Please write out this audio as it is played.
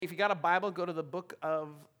If you got a Bible, go to the book of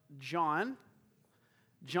John.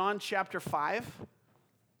 John chapter 5.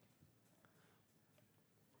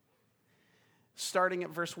 Starting at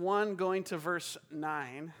verse 1, going to verse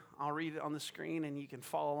 9. I'll read it on the screen and you can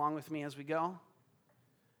follow along with me as we go.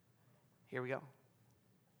 Here we go.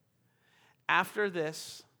 After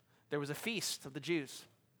this, there was a feast of the Jews,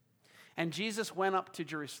 and Jesus went up to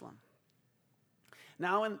Jerusalem.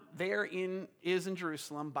 Now is in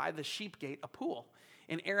Jerusalem by the sheep gate a pool.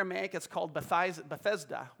 In Aramaic, it's called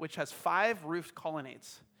Bethesda, which has 5 roofed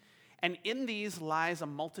colonnades. And in these lies a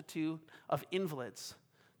multitude of invalids,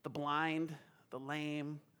 the blind, the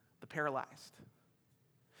lame, the paralyzed.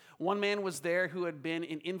 One man was there who had been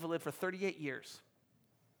an invalid for 38 years.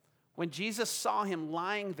 When Jesus saw him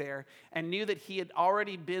lying there and knew that he had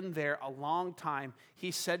already been there a long time,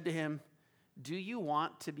 he said to him, "Do you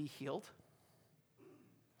want to be healed?"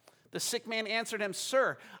 The sick man answered him,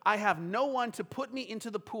 "Sir, I have no one to put me into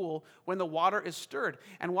the pool when the water is stirred,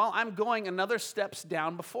 and while I'm going, another steps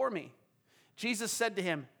down before me." Jesus said to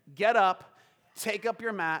him, "Get up, take up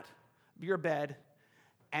your mat, your bed,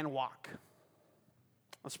 and walk."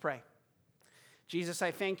 Let's pray. Jesus,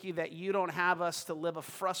 I thank you that you don't have us to live a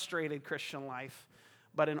frustrated Christian life,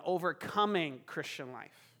 but an overcoming Christian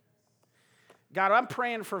life. God, I'm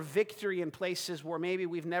praying for victory in places where maybe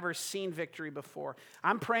we've never seen victory before.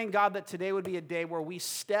 I'm praying, God, that today would be a day where we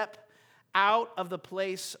step out of the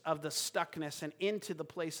place of the stuckness and into the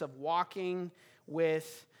place of walking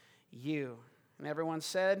with you. And everyone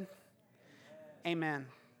said, Amen.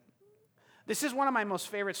 This is one of my most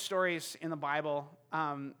favorite stories in the Bible.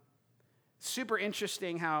 Super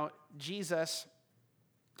interesting how Jesus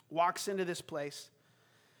walks into this place.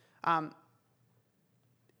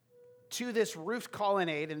 To this roofed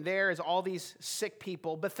colonnade, and there is all these sick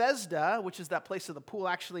people. Bethesda, which is that place of the pool,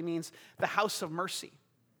 actually means the house of mercy.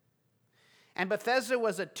 And Bethesda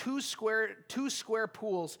was a two square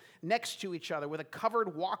pools next to each other with a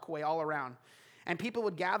covered walkway all around. And people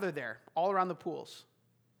would gather there, all around the pools.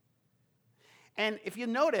 And if you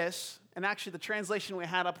notice, and actually the translation we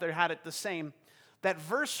had up there had it the same, that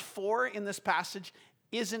verse 4 in this passage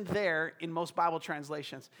isn't there in most Bible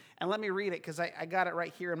translations. And let me read it because I got it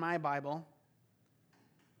right here in my Bible.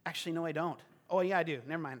 Actually, no, I don't. Oh, yeah, I do.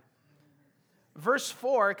 Never mind. Verse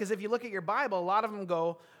 4, because if you look at your Bible, a lot of them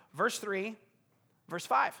go verse 3, verse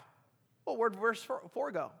 5. Well, where'd verse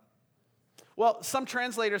 4 go? Well, some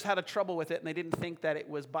translators had a trouble with it, and they didn't think that it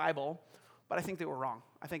was Bible, but I think they were wrong.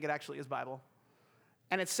 I think it actually is Bible.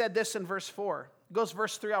 And it said this in verse 4. It goes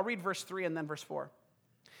verse 3. I'll read verse 3 and then verse 4.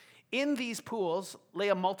 In these pools lay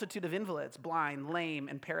a multitude of invalids, blind, lame,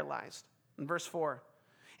 and paralyzed. In verse 4,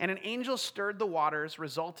 and an angel stirred the waters,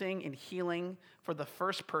 resulting in healing for the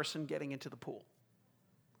first person getting into the pool.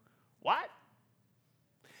 What?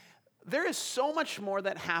 There is so much more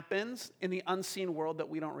that happens in the unseen world that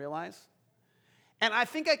we don't realize. And I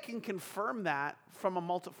think I can confirm that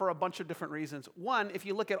for a bunch of different reasons. One, if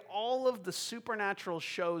you look at all of the supernatural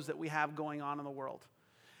shows that we have going on in the world,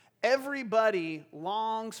 everybody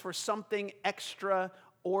longs for something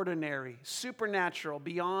extraordinary, supernatural,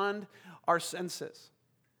 beyond our senses.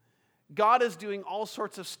 God is doing all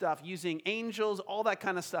sorts of stuff, using angels, all that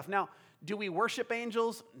kind of stuff. Now, do we worship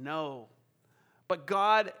angels? No. But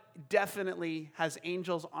God definitely has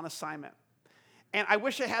angels on assignment. And I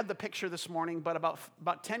wish I had the picture this morning, but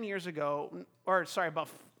about 10 years ago,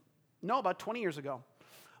 about 20 years ago,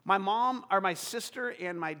 my sister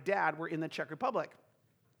and my dad were in the Czech Republic.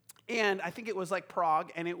 And I think it was like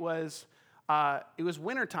Prague, and it was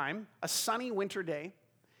wintertime, a sunny winter day,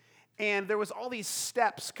 and there was all these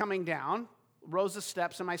steps coming down, rows of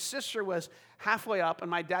steps, and my sister was halfway up,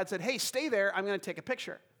 and my dad said, "Hey, stay there, I'm going to take a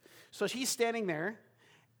picture." So she's standing there,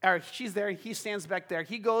 or she's there, he stands back there,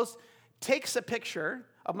 he goes, takes a picture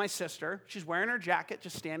of my sister, she's wearing her jacket,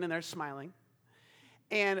 just standing there smiling,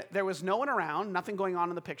 and there was no one around, nothing going on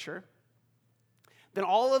in the picture. Then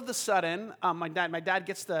all of a sudden, my dad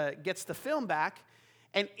gets the film back,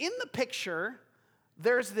 and in the picture,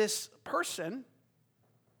 there's this person,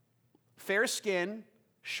 fair skin,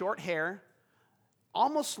 short hair,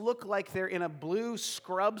 almost look like they're in a blue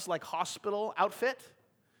scrubs, like hospital outfit,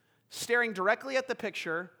 staring directly at the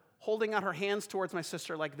picture, holding out her hands towards my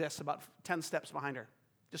sister like this, about 10 steps behind her,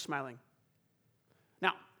 just smiling.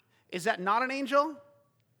 Now, is that not an angel?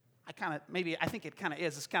 I think it kind of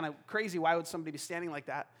is. It's kind of crazy. Why would somebody be standing like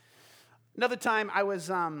that? Another time I was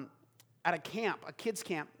at a camp, a kids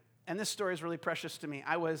camp, and this story is really precious to me.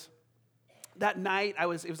 That night, it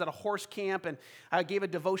was at a horse camp, and I gave a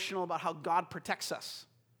devotional about how God protects us.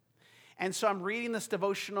 And so I'm reading this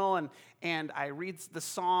devotional, and I read a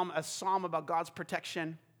psalm about God's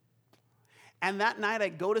protection. And that night I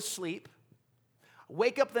go to sleep,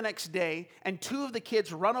 wake up the next day, and 2 of the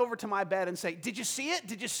kids run over to my bed and say, "Did you see it?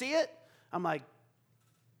 Did you see it?" I'm like,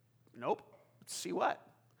 "Nope. Let's see what?"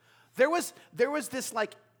 There was this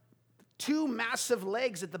like 2 massive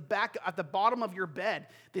legs at the bottom of your bed,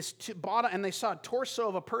 and they saw a torso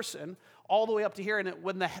of a person all the way up to here, and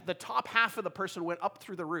when the top half of the person went up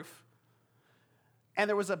through the roof. And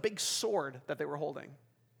there was a big sword that they were holding.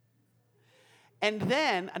 And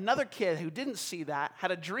then another kid who didn't see that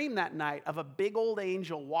had a dream that night of a big old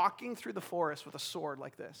angel walking through the forest with a sword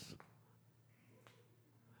like this.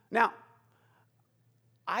 Now,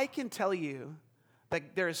 I can tell you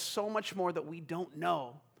that there is so much more that we don't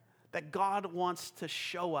know that God wants to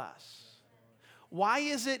show us. Why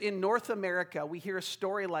is it in North America we hear a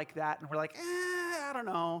story like that and we're like, I don't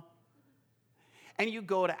know. And you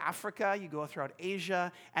go to Africa, you go throughout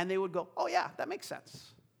Asia, and they would go, "Oh yeah, that makes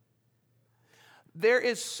sense." There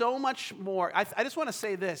is so much more. I just want to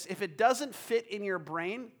say this. If it doesn't fit in your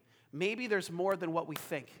brain, maybe there's more than what we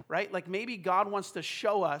think, right? Like maybe God wants to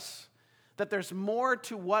show us that there's more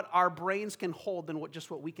to what our brains can hold than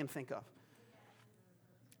just what we can think of.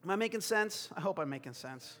 Am I making sense? I hope I'm making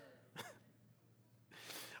sense.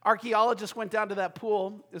 Archaeologists went down to that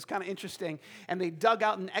pool. It was kind of interesting. And they dug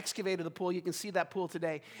out and excavated the pool. You can see that pool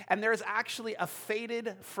today. And there's actually a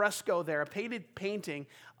faded fresco there, a faded painting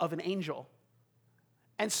of an angel.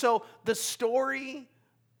 And so the story,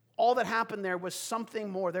 all that happened there was something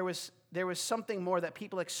more. There was something more that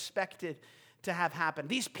people expected to have happen.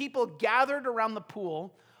 These people gathered around the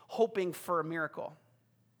pool hoping for a miracle.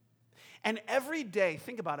 And every day,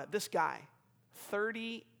 think about it, this guy,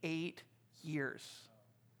 38 years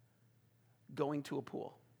going to a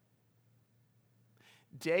pool.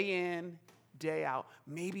 Day in, day out.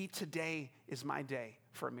 Maybe today is my day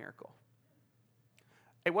for a miracle.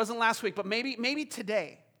 It wasn't last week, but maybe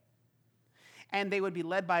today. And they would be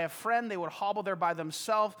led by a friend. They would hobble there by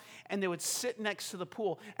themselves, and they would sit next to the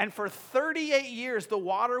pool. And for 38 years, the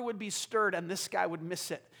water would be stirred, and this guy would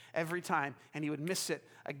miss it every time. And he would miss it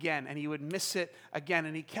again, and he would miss it again.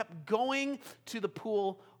 And he kept going to the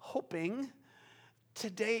pool, hoping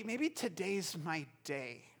maybe today's my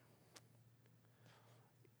day.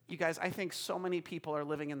 You guys, I think so many people are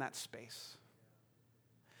living in that space.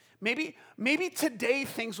 Maybe today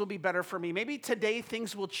things will be better for me. Maybe today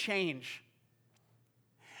things will change.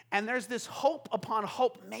 And there's this hope upon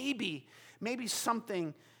hope. Maybe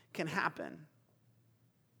something can happen.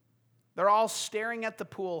 They're all staring at the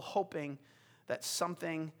pool, hoping that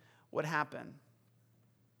something would happen.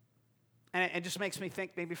 And it just makes me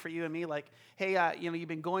think, maybe for you and me, like, hey, you've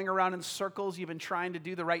been going around in circles. You've been trying to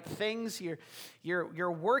do the right things.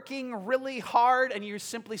 You're working really hard, and you're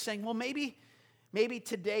simply saying, well, maybe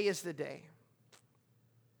today is the day.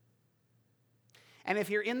 And if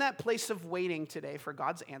you're in that place of waiting today for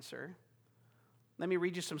God's answer, let me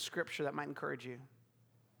read you some scripture that might encourage you.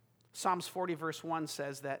 Psalms 40 verse 1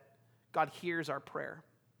 says that God hears our prayer.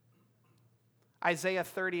 Isaiah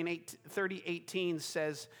 30:18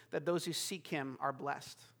 says that those who seek him are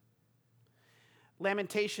blessed.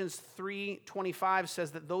 Lamentations 3:25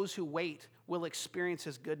 says that those who wait will experience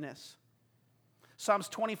his goodness. Psalms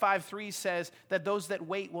 25:3 says that those that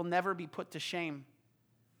wait will never be put to shame.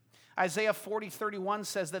 Isaiah 40:31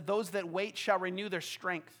 says that those that wait shall renew their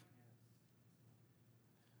strength.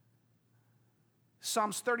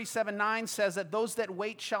 Psalms 37:9 says that those that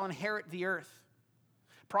wait shall inherit the earth.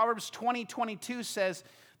 Proverbs 20:22 says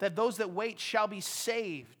that those that wait shall be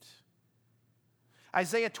saved.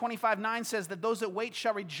 Isaiah 25:9 says that those that wait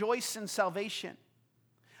shall rejoice in salvation.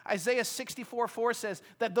 Isaiah 64:4 says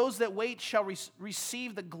that those that wait shall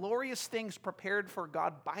receive the glorious things prepared for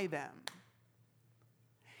God by them.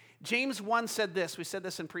 James 1 said this. We said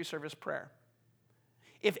this in pre-service prayer.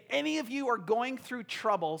 If any of you are going through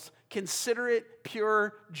troubles, consider it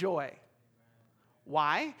pure joy.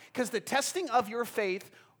 Why? Because the testing of your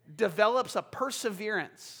faith develops a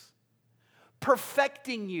perseverance,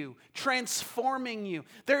 perfecting you, transforming you.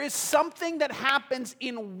 There is something that happens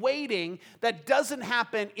in waiting that doesn't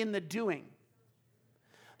happen in the doing.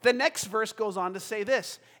 The next verse goes on to say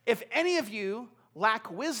this: if any of you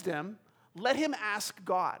lack wisdom, let him ask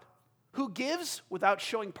God, who gives without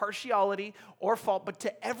showing partiality or fault, but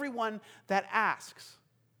to everyone that asks.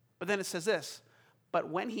 But then it says this: but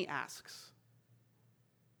when he asks,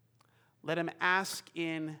 let him ask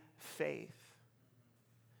in faith.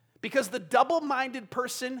 Because the double-minded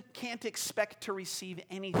person can't expect to receive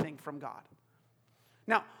anything from God.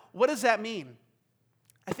 Now, what does that mean?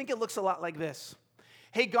 I think it looks a lot like this.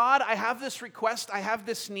 Hey, God, I have this request. I have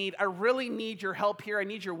this need. I really need your help here. I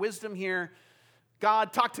need your wisdom here.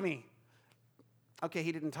 God, talk to me. Okay,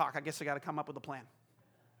 he didn't talk. I guess I got to come up with a plan.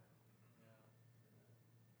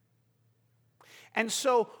 And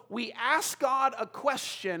so we ask God a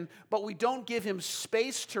question, but we don't give him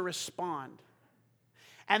space to respond.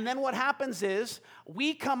 And then what happens is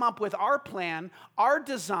we come up with our plan, our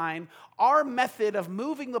design, our method of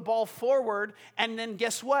moving the ball forward, and then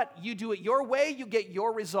guess what? You do it your way, you get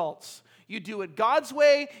your results. You do it God's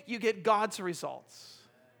way, you get God's results.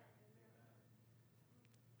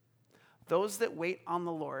 Those that wait on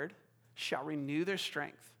the Lord shall renew their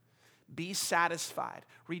strength. Be satisfied.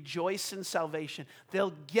 Rejoice in salvation.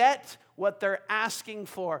 They'll get what they're asking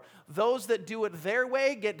for. Those that do it their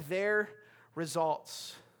way get their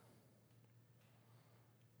results.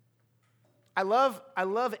 I love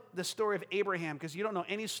the story of Abraham because you don't know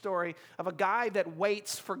any story of a guy that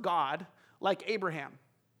waits for God like Abraham.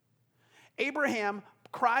 Abraham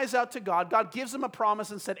cries out to God. God gives him a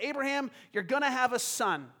promise and said, Abraham, you're going to have a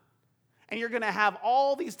son. And you're going to have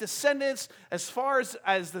all these descendants as far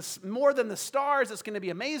as this, more than the stars. It's going to be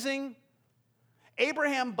amazing.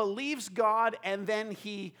 Abraham believes God, and then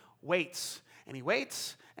he waits. And he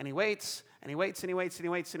waits, and he waits, and he waits, and he waits, and he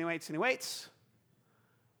waits, and he waits, and he waits.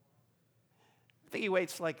 I think he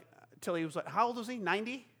waits like till he was, how old was he?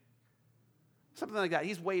 90? Something like that.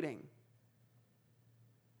 He's waiting.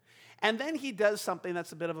 And then he does something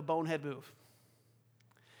that's a bit of a bonehead move.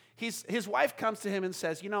 His wife comes to him and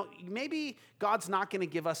says, maybe God's not going to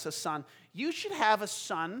give us a son. You should have a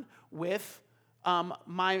son with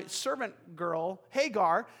my servant girl,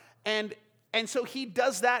 Hagar. And so he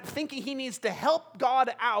does that thinking he needs to help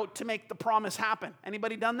God out to make the promise happen.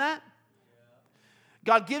 Anybody done that? Yeah.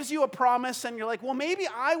 God gives you a promise and you're like, well, maybe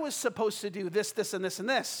I was supposed to do this, this, and this, and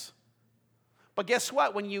this. But guess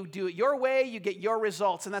what? When you do it your way, you get your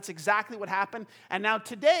results. And that's exactly what happened. And now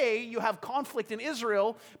today, you have conflict in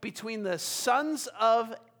Israel between the sons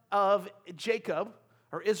of Jacob,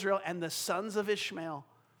 or Israel, and the sons of Ishmael.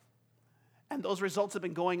 And those results have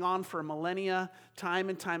been going on for millennia, time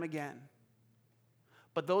and time again.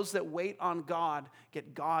 But those that wait on God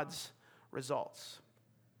get God's results.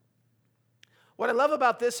 What I love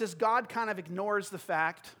about this is God kind of ignores the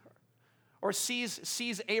fact or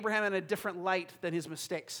sees Abraham in a different light than his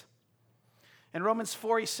mistakes. In Romans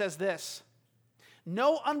 4, he says this,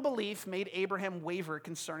 no unbelief made Abraham waver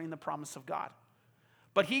concerning the promise of God.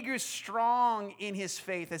 But he grew strong in his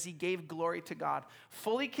faith as he gave glory to God,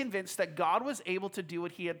 fully convinced that God was able to do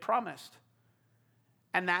what he had promised.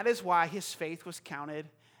 And that is why his faith was counted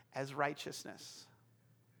as righteousness.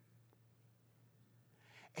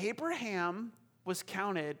 Abraham was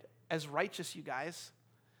counted as righteous, you guys,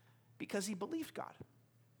 because he believed God.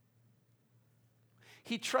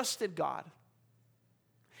 He trusted God.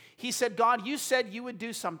 He said, God, you said you would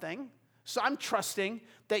do something, so I'm trusting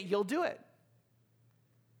that you'll do it.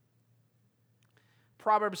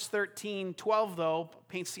 Proverbs 13:12, though,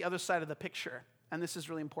 paints the other side of the picture, and this is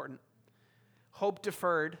really important. Hope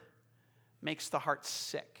deferred makes the heart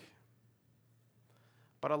sick,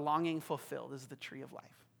 but a longing fulfilled is the tree of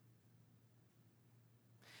life.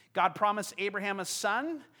 God promised Abraham a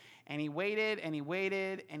son, and he waited, and he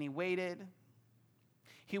waited, and he waited.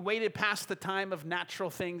 He waited past the time of natural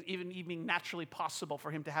things, even being naturally possible for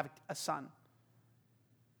him to have a son.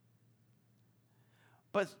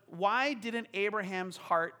 But why didn't Abraham's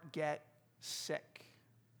heart get sick?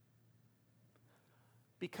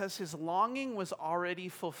 Because his longing was already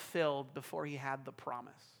fulfilled before he had the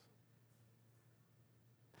promise.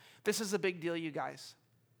 This is a big deal, you guys.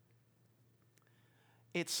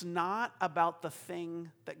 It's not about the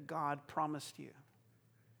thing that God promised you.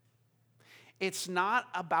 It's not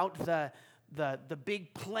about the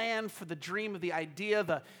big plan for the dream of the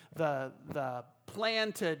idea, the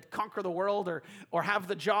plan to conquer the world or have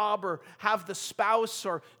the job or have the spouse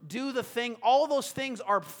or do the thing. All those things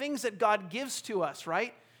are things that God gives to us,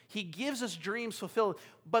 right? He gives us dreams fulfilled.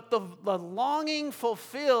 But the longing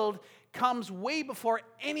fulfilled comes way before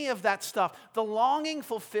any of that stuff. The longing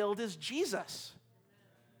fulfilled is Jesus.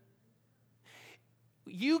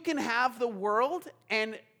 You can have the world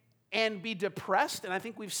and be depressed, and I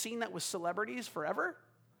think we've seen that with celebrities forever.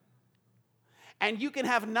 And you can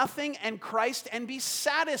have nothing and Christ and be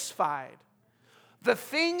satisfied. The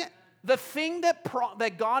thing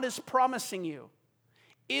that God is promising you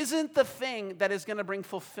isn't the thing that is going to bring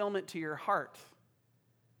fulfillment to your heart.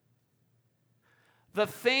 The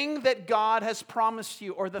thing that God has promised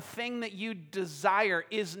you or the thing that you desire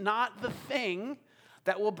is not the thing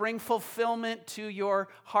that will bring fulfillment to your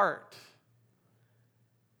heart.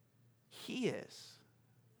 He is.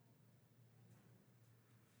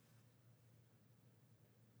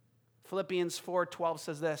 Philippians 4:12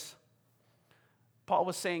 says this. Paul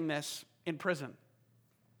was saying this in prison.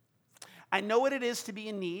 I know what it is to be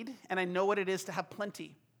in need, and I know what it is to have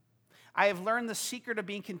plenty. I have learned the secret of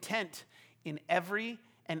being content in every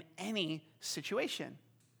and any situation,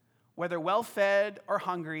 whether well-fed or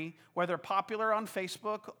hungry, whether popular on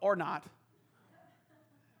Facebook or not,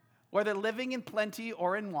 whether living in plenty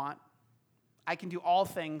or in want. I can do all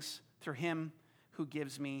things through him who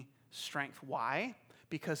gives me strength. Why?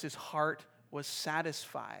 Because his heart was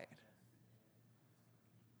satisfied.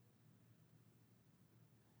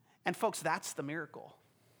 And folks, that's the miracle.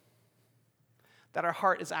 That our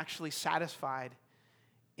heart is actually satisfied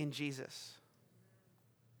in Jesus.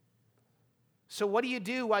 So what do you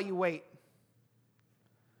do while you wait?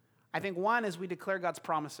 I think one is we declare God's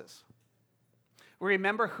promises. We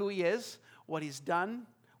remember who he is, what he's done,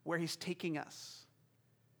 where he's taking us.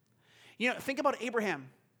 Think about Abraham.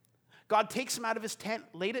 God takes him out of his tent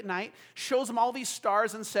late at night, shows him all these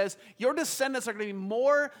stars and says, your descendants are going to be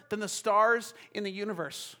more than the stars in the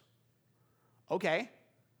universe. Okay,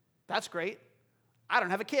 that's great. I don't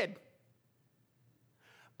have a kid.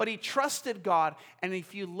 But he trusted God, and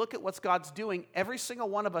if you look at what God's doing, every single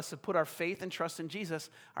one of us have put our faith and trust in Jesus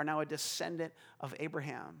are now a descendant of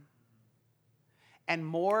Abraham. And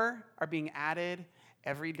more are being added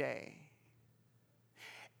every day.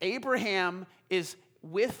 Abraham is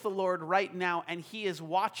with the Lord right now, and he is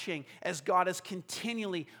watching as God is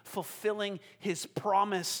continually fulfilling his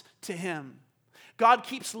promise to him. God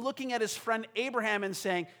keeps looking at his friend Abraham and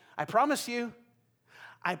saying, I promised you.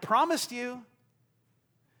 I promised you.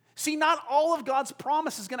 See, not all of God's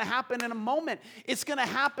promise is going to happen in a moment. It's going to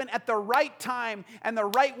happen at the right time and the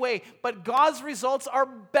right way. But God's results are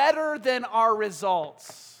better than our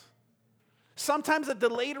results. Sometimes a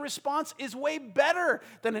delayed response is way better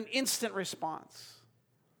than an instant response.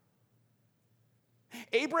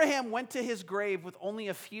 Abraham went to his grave with only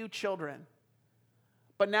a few children.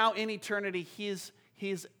 But now in eternity,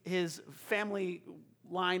 his family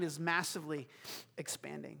line is massively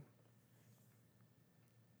expanding.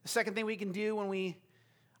 The second thing we can do when we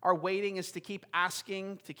are waiting is to keep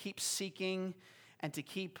asking, to keep seeking, and to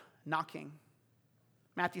keep knocking.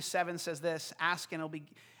 Matthew 7 says this, ask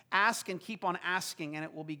and keep on asking, and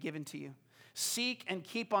it will be given to you. Seek and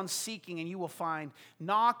keep on seeking, and you will find.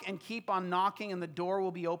 Knock and keep on knocking, and the door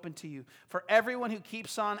will be open to you. For everyone who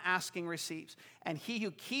keeps on asking receives, and he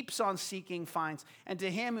who keeps on seeking finds, and to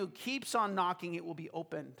him who keeps on knocking it will be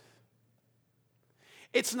opened.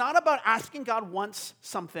 It's not about asking God once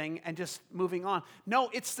something and just moving on. No,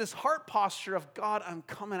 it's this heart posture of, God, I'm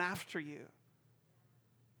coming after you.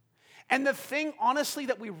 And the thing, honestly,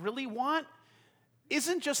 that we really want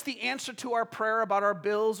isn't just the answer to our prayer about our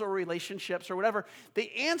bills or relationships or whatever. The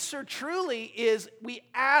answer truly is we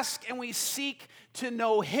ask and we seek to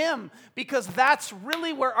know him, because that's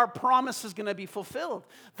really where our promise is going to be fulfilled.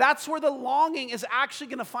 That's where the longing is actually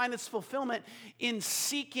going to find its fulfillment, in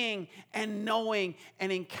seeking and knowing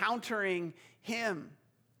and encountering him.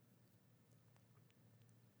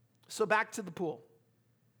 So back to the pool.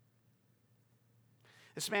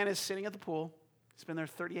 This man is sitting at the pool. He's been there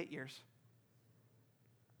 38 years.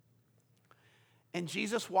 And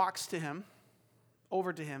Jesus walks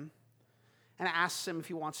over to him, and asks him if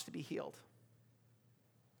he wants to be healed.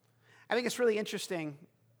 I think it's really interesting,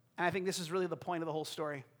 and I think this is really the point of the whole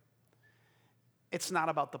story. It's not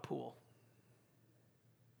about the pool.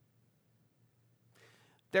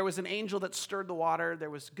 There was an angel that stirred the water. There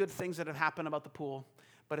was good things that have happened about the pool,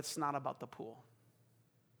 but it's not about the pool.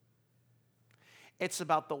 It's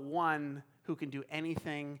about the one who can do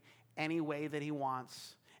anything, any way that he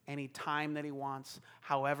wants, any time that he wants,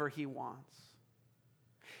 however he wants.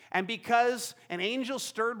 And because an angel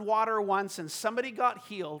stirred water once and somebody got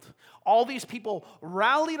healed, all these people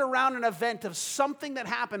rallied around an event of something that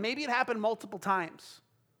happened. Maybe it happened multiple times.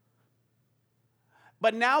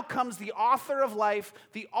 But now comes the author of life,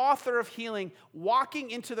 the author of healing,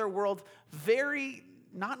 walking into their world very,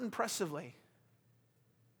 not impressively.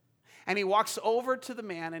 And he walks over to the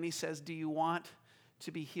man and he says, do you want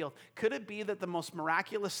to be healed? Could it be that the most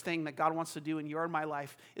miraculous thing that God wants to do in your and my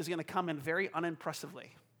life is going to come in very unimpressively?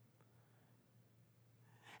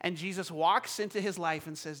 And Jesus walks into his life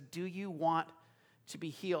and says, do you want to be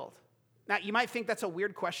healed? Now, you might think that's a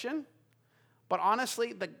weird question, but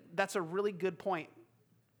honestly, that's a really good point.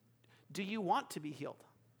 Do you want to be healed?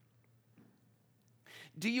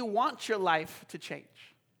 Do you want your life to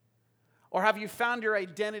change? Or have you found your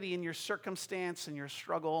identity in your circumstance and your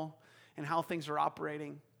struggle and how things are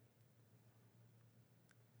operating?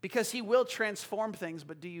 Because he will transform things,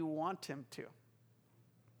 but do you want him to?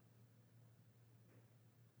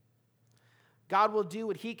 God will do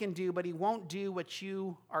what he can do, but he won't do what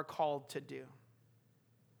you are called to do.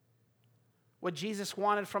 What Jesus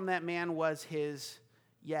wanted from that man was his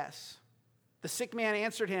yes. The sick man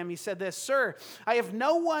answered him. He said this, "Sir, I have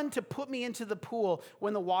no one to put me into the pool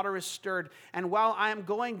when the water is stirred, and while I am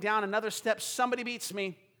going down another step, somebody beats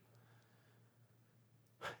me.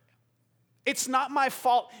 It's not my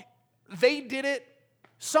fault. They did it.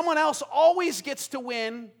 Someone else always gets to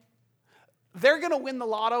win. They're going to win the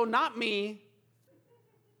lotto, not me.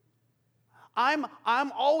 I'm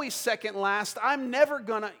always second last. I'm never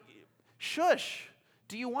going to..." Shush.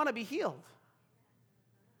 Do you want to be healed?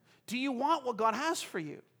 Do you want what God has for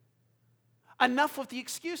you? Enough with the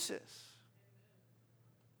excuses.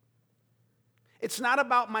 It's not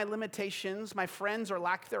about my limitations, my friends, or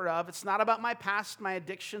lack thereof. It's not about my past, my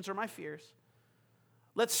addictions, or my fears.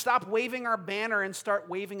 Let's stop waving our banner and start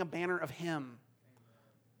waving a banner of Him.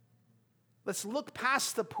 Let's look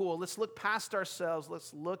past the pool. Let's look past ourselves.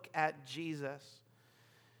 Let's look at Jesus.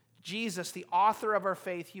 Jesus, the author of our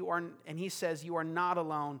faith, and He says, you are not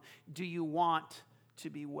alone. Do you want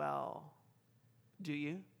to be well? Do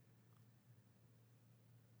you?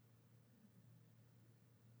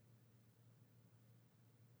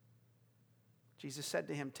 Jesus said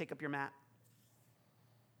to him, "Take up your mat,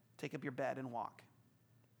 take up your bed and walk."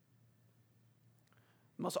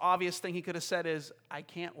 The most obvious thing He could have said is, "I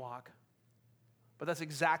can't walk." But that's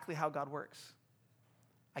exactly how God works.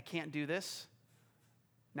 I can't do this.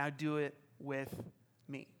 Now do it with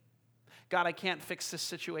me. God, I can't fix this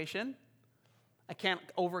situation. I can't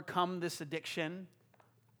overcome this addiction.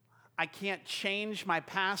 I can't change my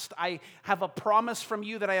past. I have a promise from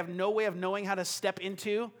you that I have no way of knowing how to step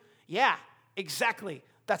into. Yeah, exactly.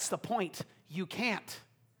 That's the point. You can't.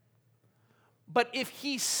 But if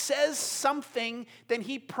He says something, then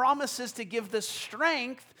He promises to give the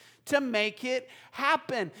strength to make it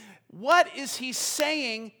happen. What is He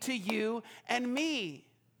saying to you and me?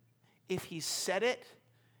 If He said it,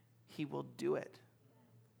 He will do it.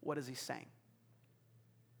 What is He saying?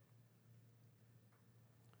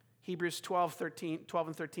 Hebrews 12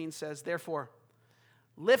 and 13 says, "Therefore,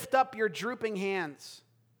 lift up your drooping hands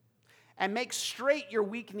and make straight your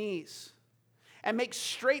weak knees and make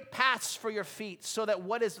straight paths for your feet so that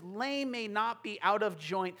what is lame may not be out of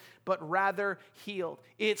joint, but rather healed."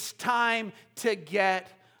 It's time to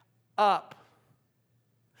get up.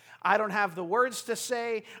 I don't have the words to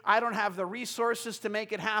say. I don't have the resources to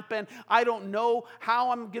make it happen. I don't know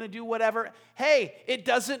how I'm going to do whatever. Hey, it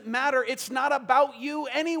doesn't matter. It's not about you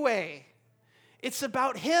anyway. It's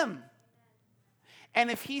about Him.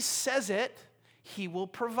 And if He says it, He will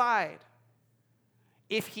provide.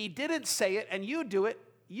 If He didn't say it and you do it,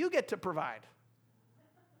 you get to provide.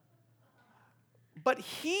 But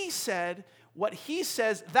He said, what He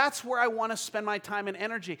says, that's where I want to spend my time and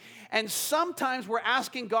energy. And sometimes we're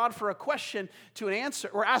asking God for a question to an answer.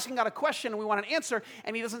 We're asking God a question and we want an answer,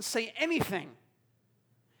 and He doesn't say anything.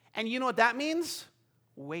 And you know what that means?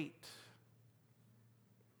 Wait.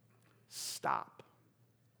 Stop.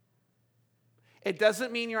 It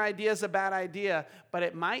doesn't mean your idea is a bad idea, but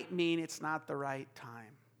it might mean it's not the right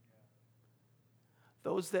time.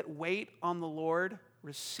 Those that wait on the Lord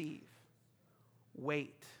receive.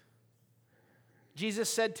 Wait. Jesus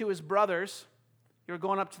said to His brothers, they were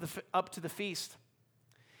going up to the feast,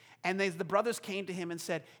 and the brothers came to Him and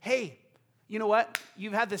said, "Hey, you know what?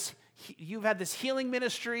 You've had this healing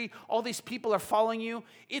ministry. All these people are following you.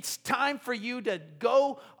 It's time for you to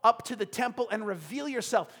go up to the temple and reveal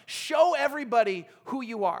yourself. Show everybody who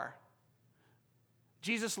you are."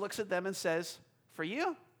 Jesus looks at them and says, "For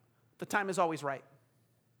you, the time is always right,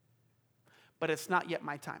 but it's not yet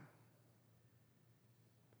my time."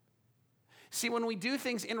 See, when we do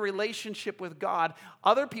things in relationship with God,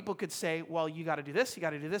 other people could say, "Well, you got to do this, you got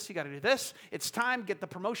to do this, you got to do this. It's time, get the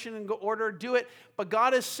promotion in order, do it." But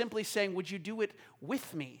God is simply saying, "Would you do it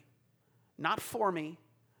with me? Not for me,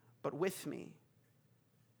 but with me."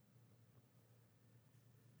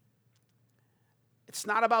 It's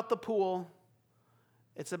not about the pool.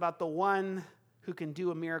 It's about the one who can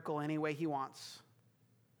do a miracle any way He wants.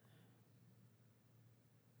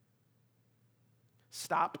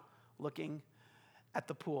 Stop looking at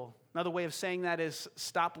the pool. Another way of saying that is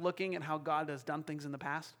stop looking at how God has done things in the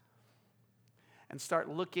past and start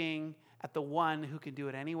looking at the one who can do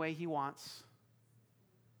it any way He wants.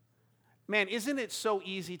 Man, isn't it so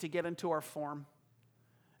easy to get into our form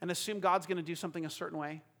and assume God's going to do something a certain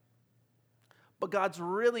way? But God's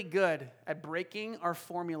really good at breaking our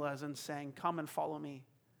formulas and saying, "Come and follow me."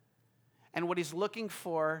 And what He's looking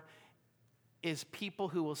for is people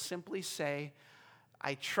who will simply say,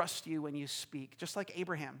 "I trust you when you speak." Just like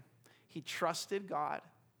Abraham. He trusted God,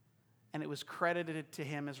 and it was credited to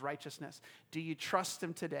him as righteousness. Do you trust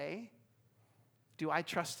Him today? Do I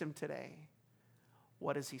trust Him today?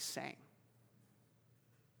 what is he saying?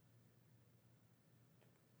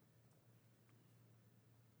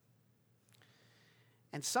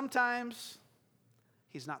 And sometimes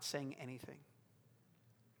he's not saying anything.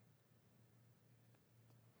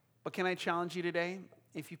 But can I challenge you today?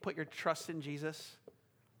 If you put your trust in Jesus,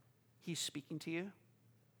 he's speaking to you.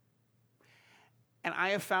 And I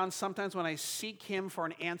have found sometimes when I seek him for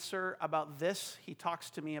an answer about this, he talks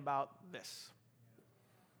to me about this.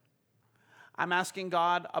 I'm asking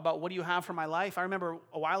God about what do you have for my life. I remember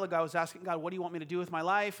a while ago I was asking God, what do you want me to do with my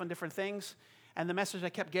life and different things? And the message I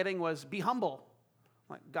kept getting was, be humble.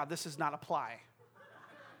 I'm like, God, this does not apply.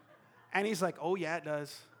 And he's like, oh yeah, it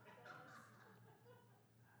does.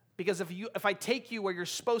 Because if I take you where you're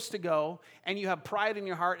supposed to go and you have pride in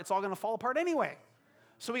your heart, it's all going to fall apart anyway.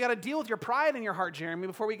 So we got to deal with your pride in your heart, Jeremy,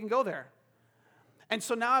 before we can go there. And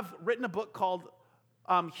so now I've written a book called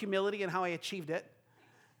Humility and How I Achieved It.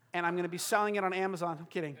 And I'm going to be selling it on Amazon. I'm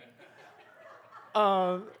kidding.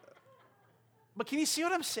 But can you see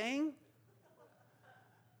what I'm saying?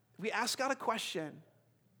 We ask God a question.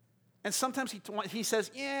 And sometimes he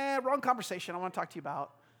says, yeah, wrong conversation. I want to talk to you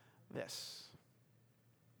about this.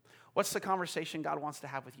 What's the conversation God wants to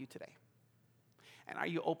have with you today? And are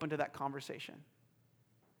you open to that conversation?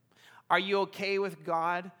 Are you okay with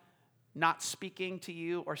God not speaking to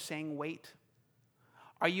you or saying wait?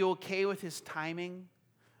 Are you okay with his timing?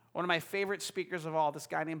 One of my favorite speakers of all, this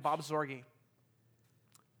guy named Bob Zorgi.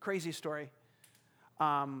 Crazy story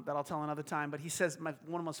that I'll tell another time. But he says one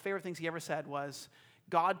of the most favorite things he ever said was,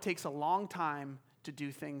 God takes a long time to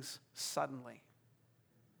do things suddenly.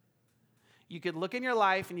 You could look in your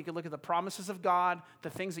life and you could look at the promises of God, the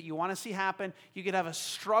things that you want to see happen. You could have a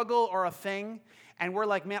struggle or a thing, and we're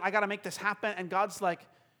like, man, I got to make this happen. And God's like,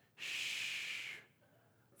 shh,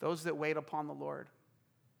 those that wait upon the Lord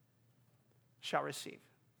shall receive.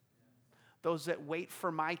 Those that wait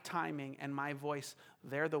for my timing and my voice,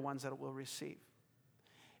 they're the ones that will receive.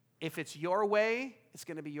 If it's your way, it's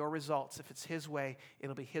going to be your results. If it's his way,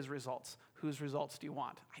 it'll be his results. Whose results do you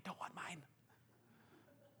want? I don't want mine.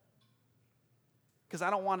 Because I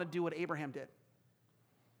don't want to do what Abraham did.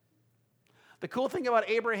 The cool thing about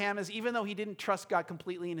Abraham is even though he didn't trust God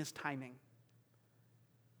completely in his timing,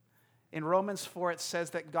 in Romans 4 it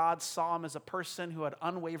says that God saw him as a person who had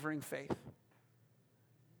unwavering faith.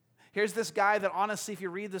 Here's this guy that honestly, if you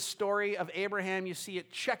read the story of Abraham, you see it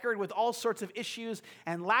checkered with all sorts of issues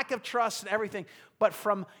and lack of trust and everything. But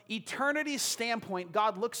from eternity's standpoint,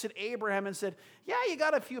 God looks at Abraham and said, yeah, you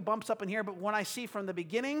got a few bumps up in here, but when I see from the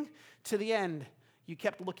beginning to the end, you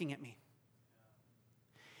kept looking at me.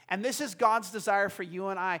 And this is God's desire for you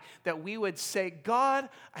and I, that we would say, God,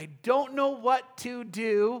 I don't know what to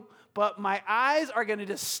do, but my eyes are going to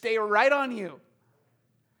just stay right on you.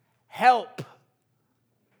 Help.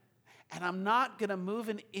 And I'm not going to move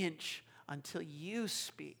an inch until you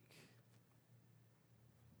speak.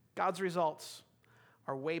 God's results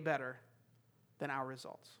are way better than our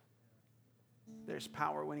results. There's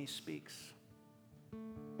power when he speaks.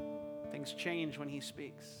 Things change when he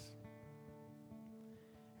speaks.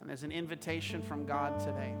 And there's an invitation from God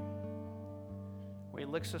today where he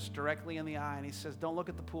looks us directly in the eye and he says, don't look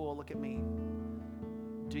at the pool, look at me.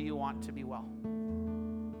 Do you want to be well?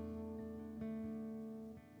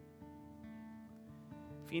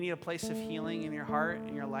 If you need a place of healing in your heart,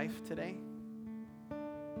 in your life today,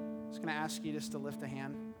 I'm just going to ask you just to lift a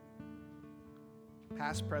hand.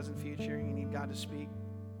 Past, present, future, you need God to speak.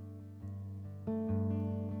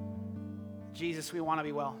 Jesus, we want to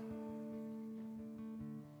be well.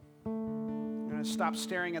 We're going to stop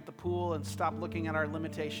staring at the pool and stop looking at our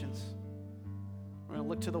limitations. We're going to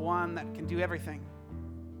look to the one that can do everything.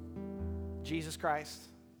 Jesus Christ,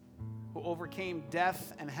 who overcame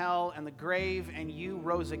death and hell and the grave, and you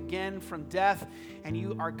rose again from death, and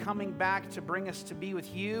you are coming back to bring us to be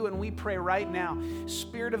with you. And we pray right now,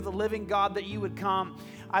 Spirit of the living God, that you would come.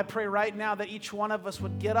 I pray right now that each one of us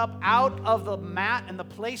would get up out of the mat and the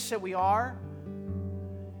place that we are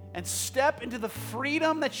and step into the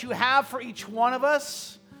freedom that you have for each one of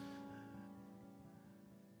us.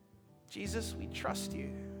 Jesus, we trust you.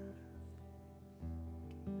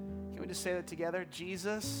 Can we just say that together?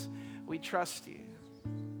 Jesus, we trust you.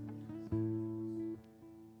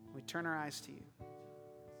 We turn our eyes to you.